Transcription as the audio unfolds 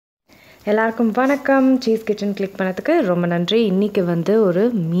எல்லாருக்கும் வணக்கம். Cheese kitchen click பண்ணதுக்கு ரொம்ப நன்றி. இன்றைக்கி வந்து ஒரு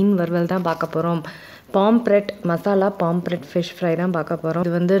மீன் வறுவல் தான் பார்க்க போகிறோம். Pomfret masala pomfret fish fry தான் பார்க்க போகிறோம்.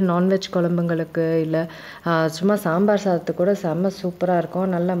 இது வந்து நான்வெஜ் குழம்புங்களுக்கு இல்லை சும்மா சாம்பார் சாதத்துக்கு கூட செம்ம சூப்பராக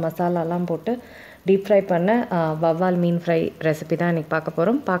இருக்கும். நல்ல மசாலாலாம் போட்டு டீப் ஃப்ரை பண்ண வவ்வால் மீன் ஃப்ரை ரெசிபி தான் இன்றைக்கி பார்க்க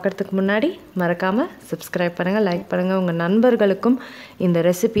போகிறோம். பார்க்குறதுக்கு முன்னாடி மறக்காமல் சப்ஸ்கிரைப் பண்ணுங்கள், லைக் பண்ணுங்கள். உங்கள் நண்பர்களுக்கும் இந்த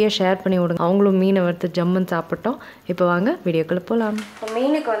ரெசிபியை ஷேர் பண்ணி விடுங்க. அவங்களும் மீனை வறுத்து ஜம்முன்னு சாப்பிட்டோம். இப்போ வாங்க வீடியோக்குள்ளே போகலாம். இப்போ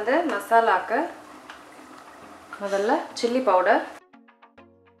மீனுக்கு வந்து மசாலாக்கு முதல்ல சில்லி பவுடர்,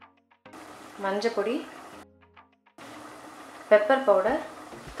 மஞ்சள் பொடி, pepper powder,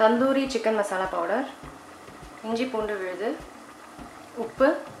 tandoori chicken masala powder, இஞ்சி பூண்டு விழுது, உப்பு,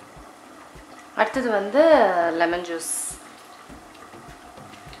 அடுத்தது வந்து லெமன் ஜூஸ்,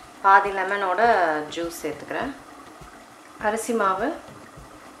 பாதி லெமனோட ஜூஸ் சேர்த்துக்கிறேன், அரிசி மாவு.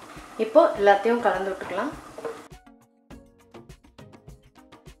 இப்போ எல்லாத்தையும் கலந்து விட்டுக்கலாம்.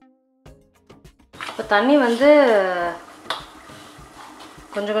 இப்போ தண்ணி வந்து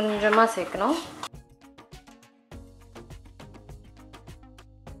கொஞ்சம் கொஞ்சமாக சேர்க்கணும்.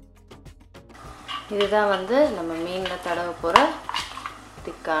 இதுதான் வந்து நம்ம மீனில் தடவை போகிற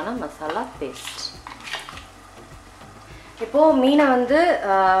திக்கான மசாலா பேஸ்ட். இப்போது மீனை வந்து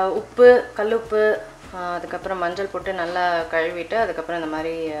உப்பு, கல்லுப்பு, அதுக்கப்புறம் மஞ்சள் போட்டு நல்லா கழுவிட்டு அதுக்கப்புறம் இந்த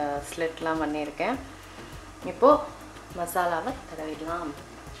மாதிரி ஸ்லிட்லாம் பண்ணியிருக்கேன். இப்போது மசாலாவை தடவிடலாம்.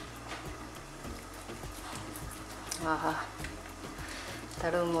 ஆஹா,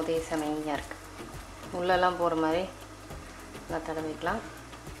 தடவும் போதே செமையாக இருக்குது. உள்ளெல்லாம் போகிற மாதிரி நல்லா தடவிக்கலாம்.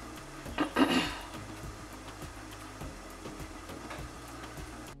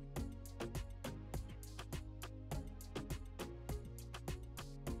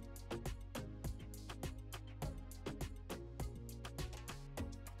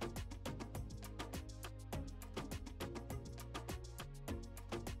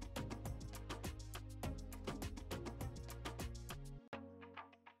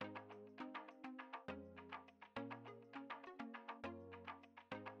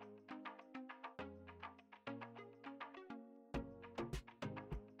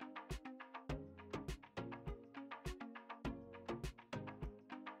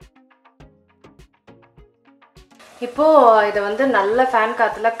 இப்போது இதை வந்து நல்ல ஃபேன்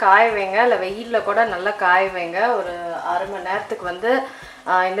காற்றுல காய வைங்க, இல்லை வெயிலில் கூட நல்லா காய வைங்க. ஒரு 1/2 மணி நேரத்துக்கு வந்து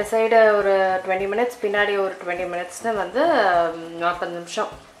இந்த சைடு ஒரு 20 மினிட்ஸ், பின்னாடி ஒரு 20 மினிட்ஸ்னு வந்து 40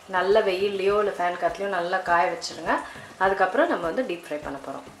 நிமிஷம் நல்ல வெயில்லையோ இல்லை ஃபேன் காற்றுலையோ நல்லா காய வச்சுருங்க. அதுக்கப்புறம் நம்ம வந்து டீப் ஃப்ரை பண்ண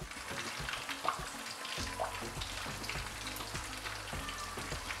போகிறோம்.